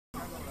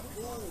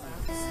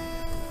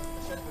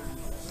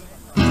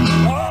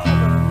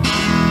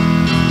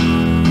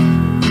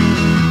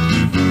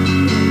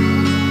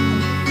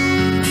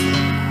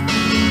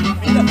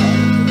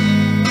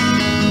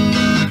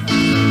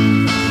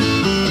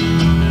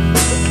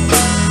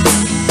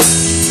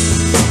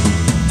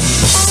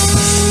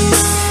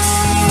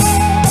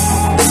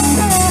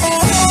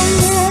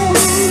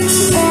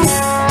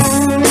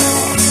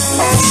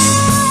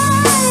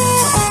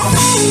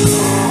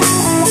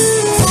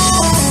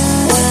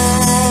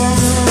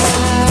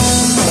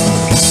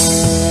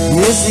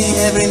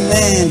every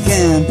man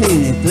can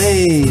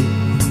play.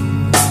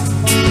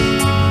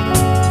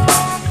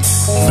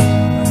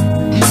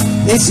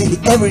 They say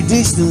every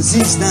distance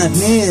is not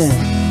near.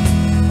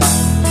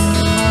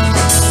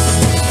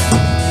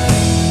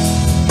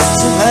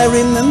 So I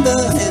remember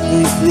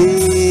every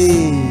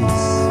place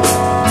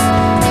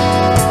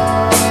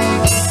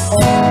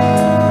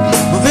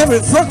of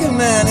every fucking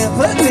man who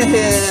put me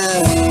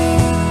here.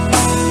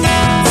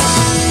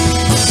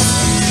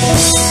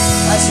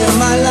 I see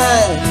my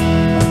life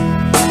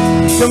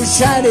from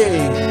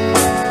shining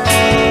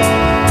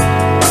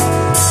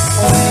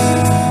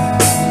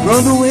from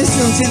the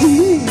western to the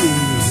east.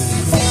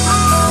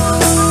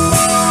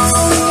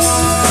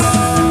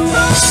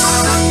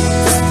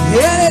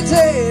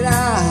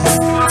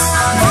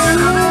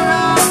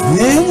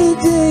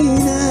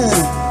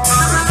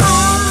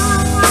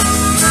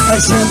 I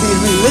shall be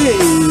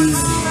relieved.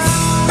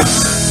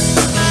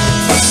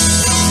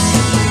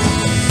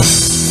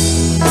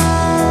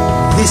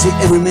 They say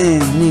every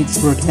man needs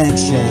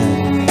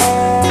protection.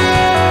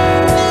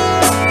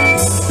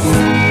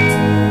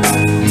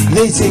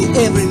 They say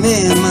every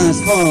man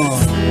must fall.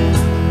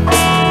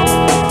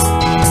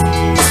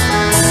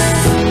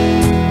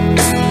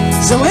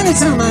 So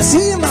anytime I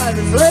see my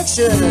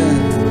reflection,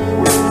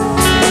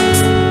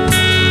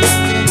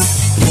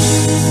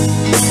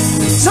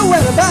 so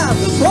what about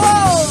the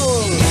ball?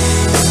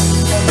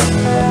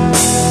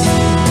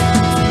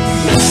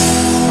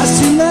 I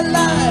see my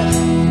life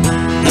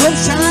come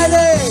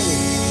shining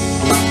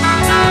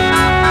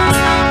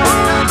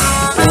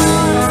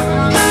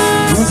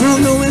from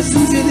the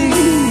western to the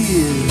east.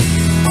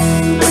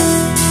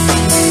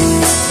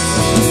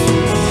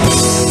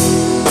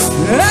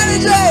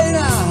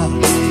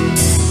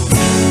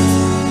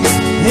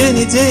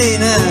 Any day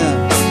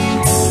now,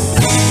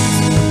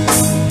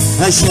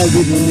 I shall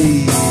be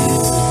released.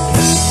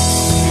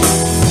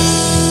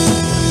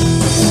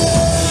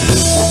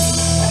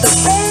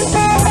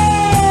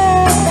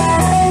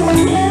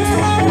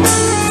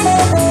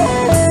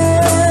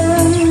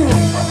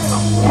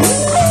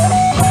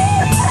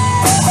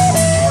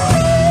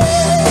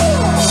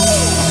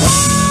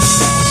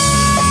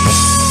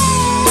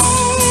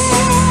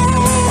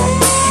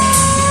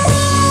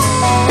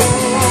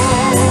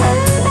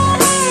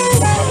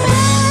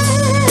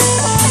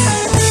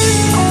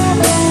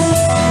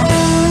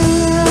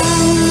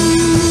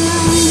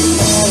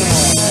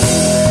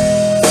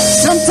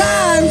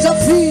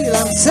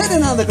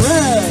 Sitting on the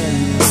ground,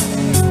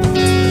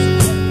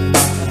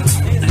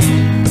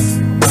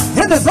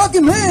 and the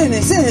fucking man,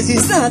 he says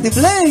he's not to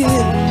blame.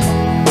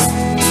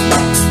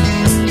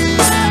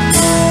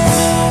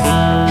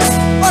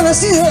 When I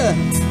see her,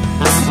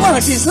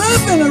 while she's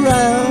looking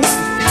around,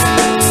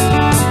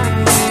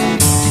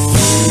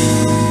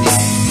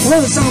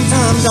 well,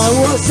 sometimes I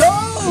was so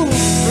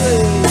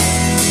afraid.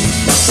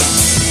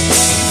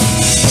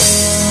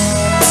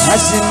 I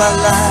see my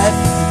life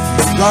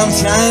come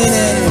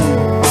shining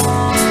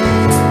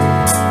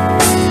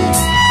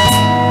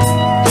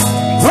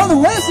from the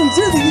western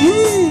to the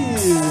east.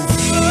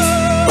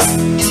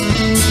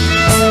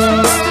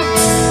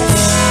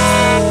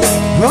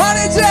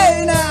 Any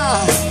day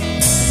now,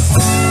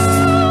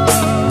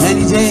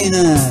 any day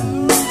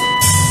now,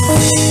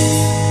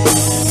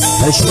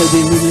 I shall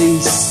be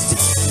released.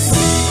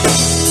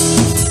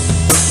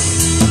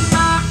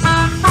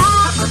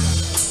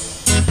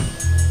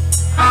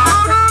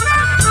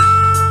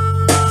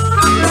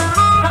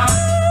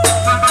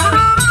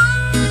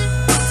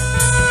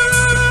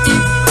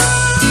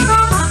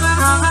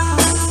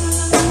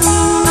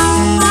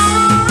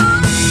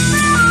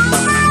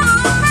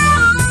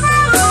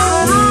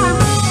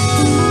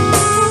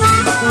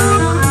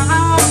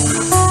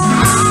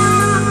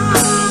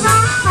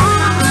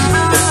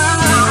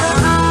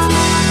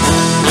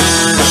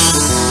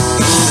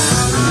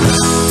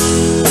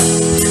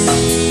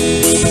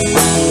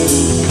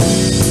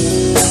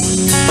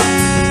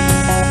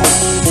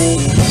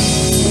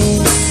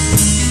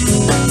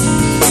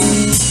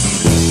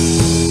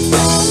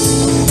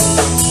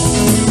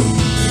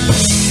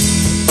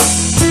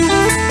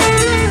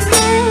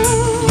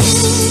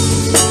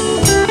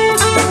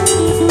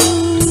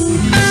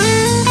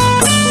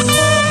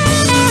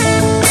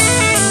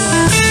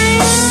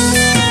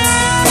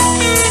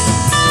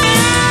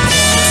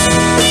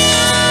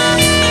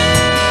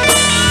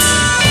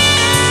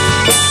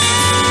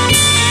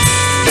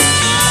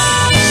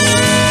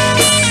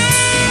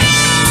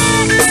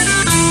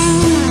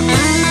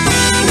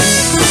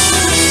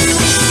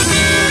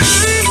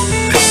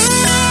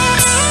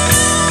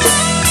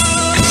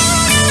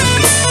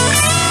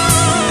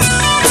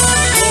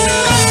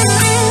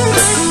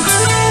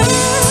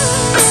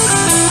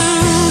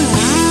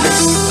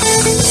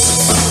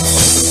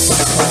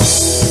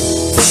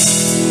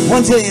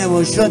 One day I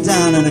was shut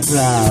down in a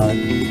crowd.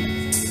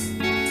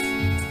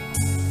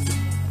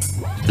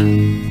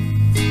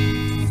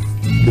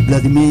 The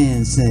bloody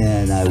man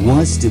said I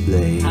was to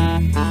blame.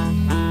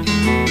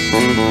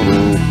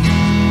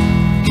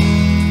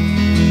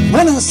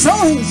 When I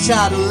saw him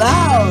shout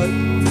aloud,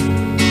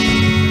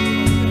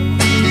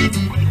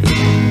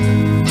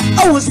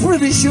 I was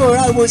pretty sure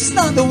I was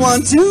not the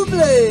one to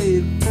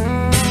blame.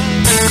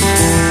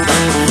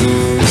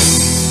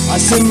 I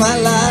see my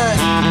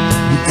life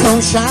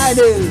become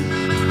shining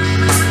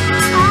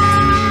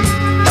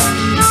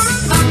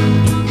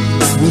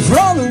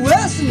from the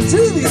west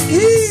to the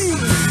east.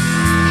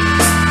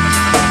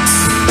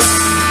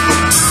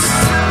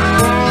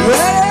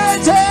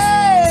 Any day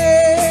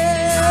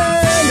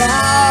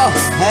now,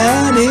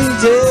 any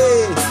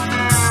day,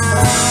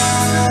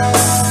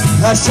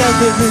 I shall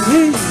be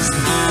released.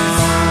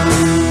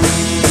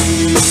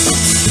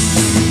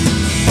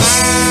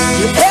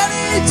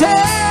 Any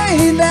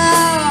day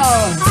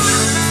now,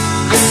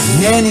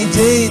 any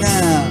day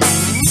now,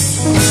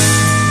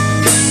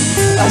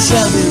 I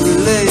shall be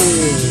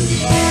released.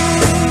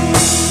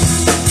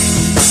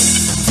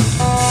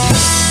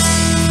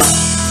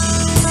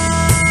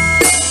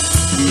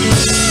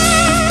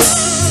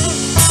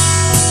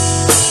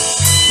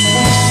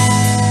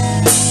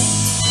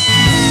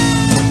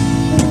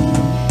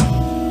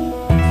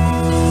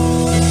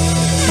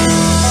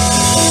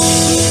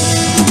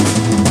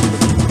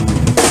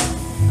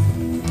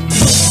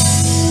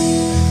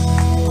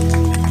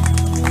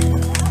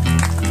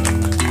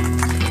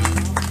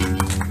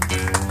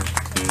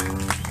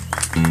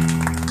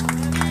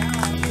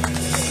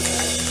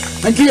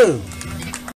 Thank you.